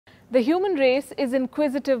The human race is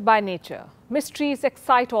inquisitive by nature. Mysteries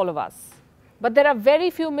excite all of us. But there are very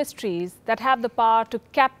few mysteries that have the power to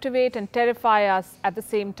captivate and terrify us at the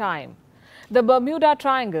same time. The Bermuda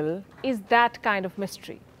Triangle is that kind of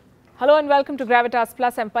mystery. Hello and welcome to Gravitas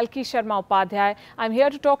Plus. I'm Palki Sharma Upadhyay. I'm here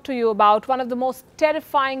to talk to you about one of the most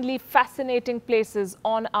terrifyingly fascinating places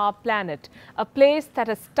on our planet. A place that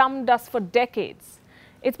has stumped us for decades.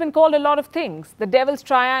 It's been called a lot of things: the Devil's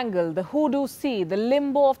Triangle, the Hoodoo Sea, the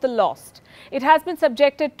Limbo of the Lost. It has been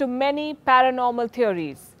subjected to many paranormal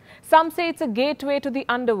theories. Some say it's a gateway to the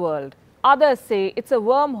underworld. Others say it's a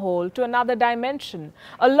wormhole to another dimension.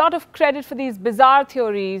 A lot of credit for these bizarre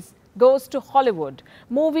theories goes to Hollywood.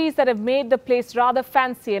 Movies that have made the place rather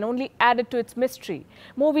fancy and only added to its mystery.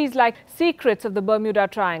 Movies like Secrets of the Bermuda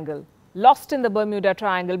Triangle, Lost in the Bermuda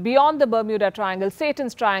Triangle, Beyond the Bermuda Triangle,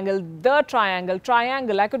 Satan's Triangle, The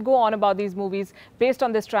Triangle. I could go on about these movies based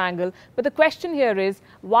on this triangle. But the question here is,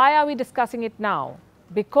 why are we discussing it now?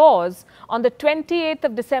 Because on the 28th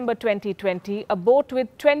of December 2020, a boat with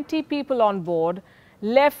 20 people on board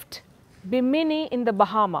left Bimini in the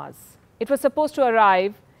Bahamas. It was supposed to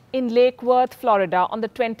arrive in Lake Worth, Florida on the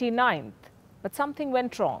 29th. But something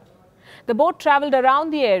went wrong. The boat traveled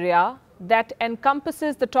around the area that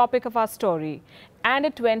encompasses the topic of our story, and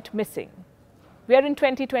it went missing. We are in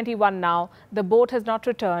 2021 now. The boat has not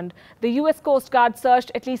returned. The US Coast Guard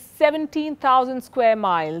searched at least 17,000 square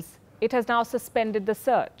miles. It has now suspended the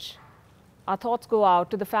search. Our thoughts go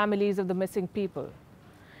out to the families of the missing people.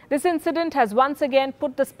 This incident has once again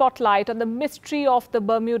put the spotlight on the mystery of the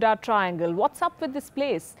Bermuda Triangle. What's up with this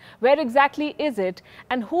place? Where exactly is it?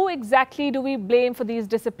 And who exactly do we blame for these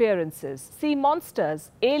disappearances? Sea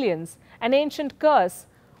monsters, aliens, an ancient curse,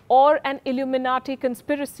 or an Illuminati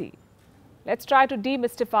conspiracy? Let's try to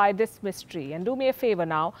demystify this mystery. And do me a favor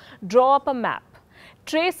now, draw up a map.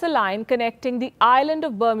 Trace a line connecting the island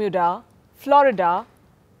of Bermuda, Florida,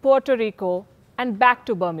 Puerto Rico, and back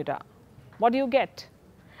to Bermuda. What do you get?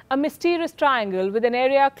 A mysterious triangle with an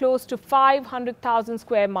area close to 500,000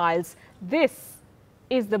 square miles. This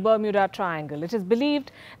is the Bermuda Triangle. It is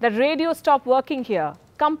believed that radios stop working here,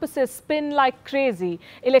 compasses spin like crazy,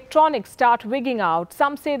 electronics start wigging out.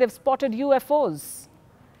 Some say they've spotted UFOs.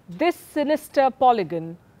 This sinister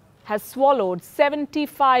polygon has swallowed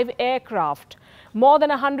 75 aircraft, more than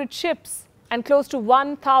 100 ships, and close to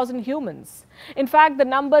 1,000 humans. In fact, the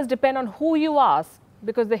numbers depend on who you ask,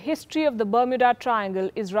 because the history of the Bermuda Triangle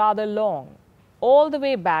is rather long, all the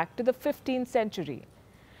way back to the 15th century.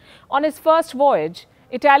 On his first voyage,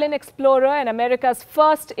 Italian explorer and America's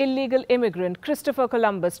first illegal immigrant, Christopher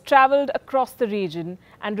Columbus, traveled across the region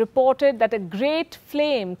and reported that a great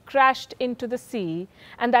flame crashed into the sea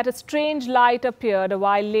and that a strange light appeared a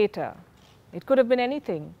while later. It could have been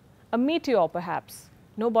anything, a meteor perhaps,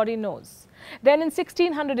 nobody knows. Then in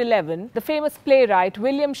 1611, the famous playwright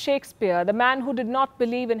William Shakespeare, the man who did not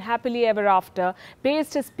believe in happily ever after,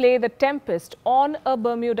 based his play The Tempest on a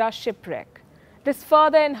Bermuda shipwreck. This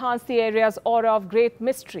further enhanced the area's aura of great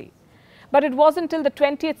mystery. But it wasn't until the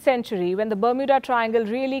 20th century when the Bermuda Triangle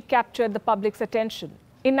really captured the public's attention.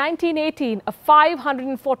 In 1918, a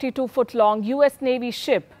 542-foot-long US Navy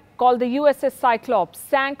ship called the USS Cyclops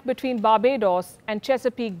sank between Barbados and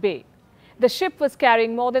Chesapeake Bay. The ship was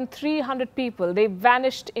carrying more than 300 people. They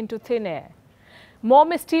vanished into thin air. More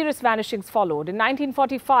mysterious vanishings followed. In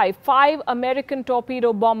 1945, 5 American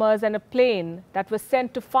torpedo bombers and a plane that was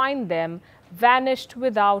sent to find them vanished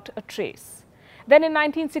without a trace. Then in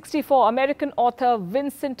 1964, American author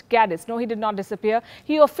Vincent Gaddis, no, he did not disappear,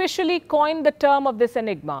 he officially coined the term of this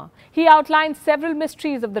enigma. He outlined several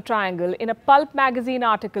mysteries of the triangle in a pulp magazine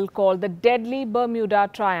article called The Deadly Bermuda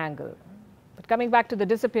Triangle. Coming back to the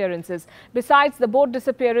disappearances, besides the boat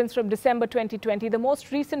disappearance from December 2020, the most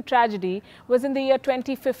recent tragedy was in the year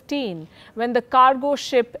 2015 when the cargo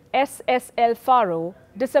ship SS El Faro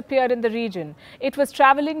disappeared in the region. It was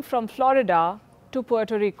traveling from Florida to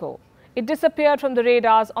Puerto Rico. It disappeared from the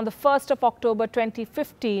radars on the 1st of October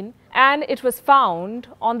 2015 and it was found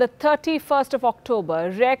on the 31st of October,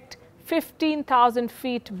 wrecked 15,000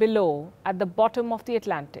 feet below at the bottom of the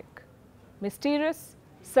Atlantic. Mysterious?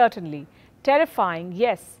 Certainly. Terrifying,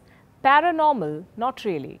 yes. Paranormal, not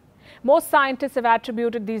really. Most scientists have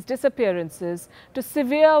attributed these disappearances to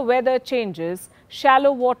severe weather changes,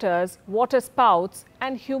 shallow waters, water spouts,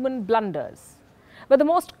 and human blunders. But the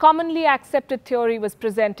most commonly accepted theory was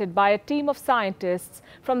presented by a team of scientists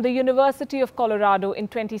from the University of Colorado in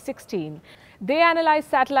 2016. They analyzed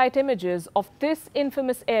satellite images of this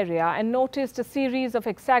infamous area and noticed a series of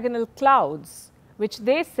hexagonal clouds, which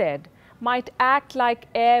they said might act like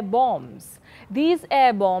air bombs. These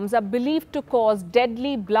air bombs are believed to cause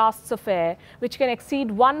deadly blasts of air which can exceed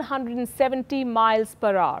 170 miles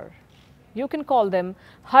per hour. You can call them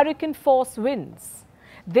hurricane force winds.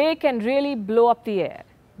 They can really blow up the air.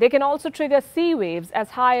 They can also trigger sea waves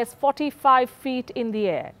as high as 45 feet in the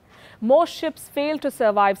air. Most ships fail to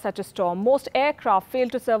survive such a storm. Most aircraft fail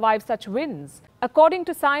to survive such winds. According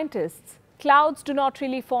to scientists, clouds do not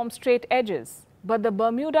really form straight edges, but the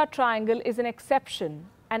Bermuda Triangle is an exception,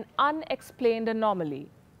 an unexplained anomaly.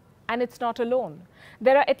 And it's not alone.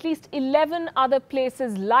 There are at least 11 other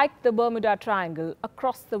places like the Bermuda Triangle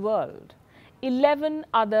across the world. 11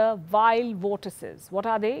 other vile vortices. What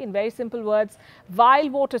are they? In very simple words, vile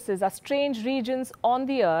vortices are strange regions on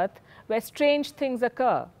the earth where strange things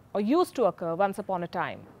occur or used to occur once upon a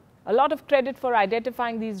time. A lot of credit for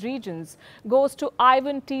identifying these regions goes to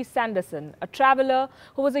Ivan T. Sanderson, a traveler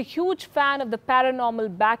who was a huge fan of the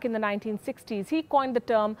paranormal back in the 1960s. He coined the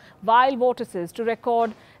term vile vortices to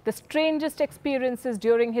record the strangest experiences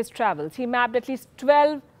during his travels. He mapped at least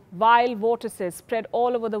 12 vile vortices spread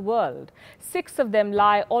all over the world. 6 of them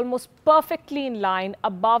lie almost perfectly in line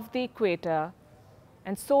above the equator,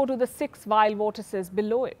 and so do the 6 vile vortices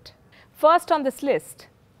below it. First on this list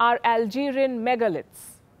are Algerian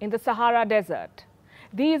megaliths in the Sahara Desert.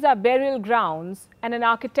 These are burial grounds and an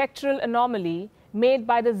architectural anomaly made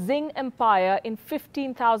by the Zing Empire in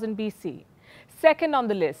 15,000 BC. Second on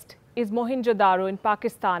the list is Mohenjo-daro in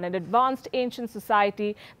Pakistan, an advanced ancient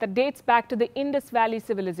society that dates back to the Indus Valley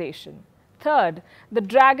civilization. Third, the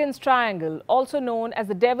Dragon's Triangle, also known as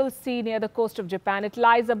the Devil's Sea near the coast of Japan. It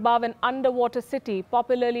lies above an underwater city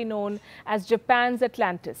popularly known as Japan's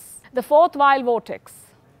Atlantis. The fourth vile vortex,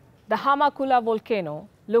 the Hamakula volcano,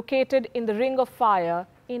 located in the Ring of Fire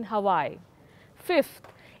in Hawaii. Fifth,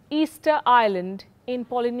 Easter Island in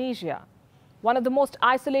Polynesia, one of the most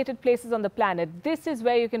isolated places on the planet. This is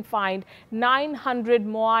where you can find 900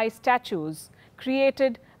 Moai statues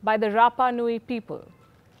created by the Rapa Nui people.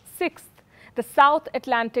 Sixth, the South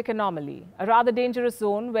Atlantic anomaly, a rather dangerous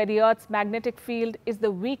zone where the Earth's magnetic field is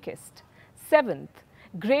the weakest. Seventh,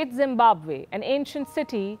 Great Zimbabwe, an ancient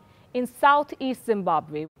city in southeast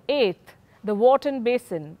Zimbabwe. Eighth, the Wharton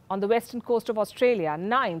Basin on the western coast of Australia.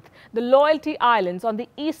 Ninth, the Loyalty Islands on the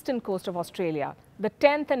eastern coast of Australia. The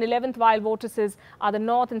 10th and 11th vile vortices are the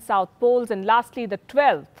North and South Poles. And lastly, the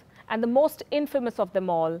 12th and the most infamous of them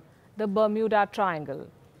all, the Bermuda Triangle.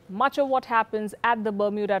 Much of what happens at the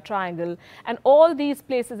Bermuda Triangle and all these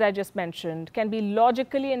places I just mentioned can be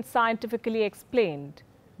logically and scientifically explained.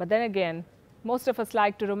 But then again, most of us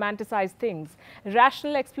like to romanticize things.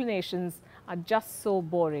 Rational explanations are just so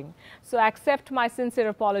boring. So accept my sincere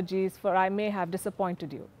apologies, for I may have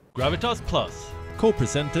disappointed you. Gravitas Plus,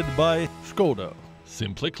 co-presented by Skoda.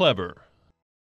 Simply clever.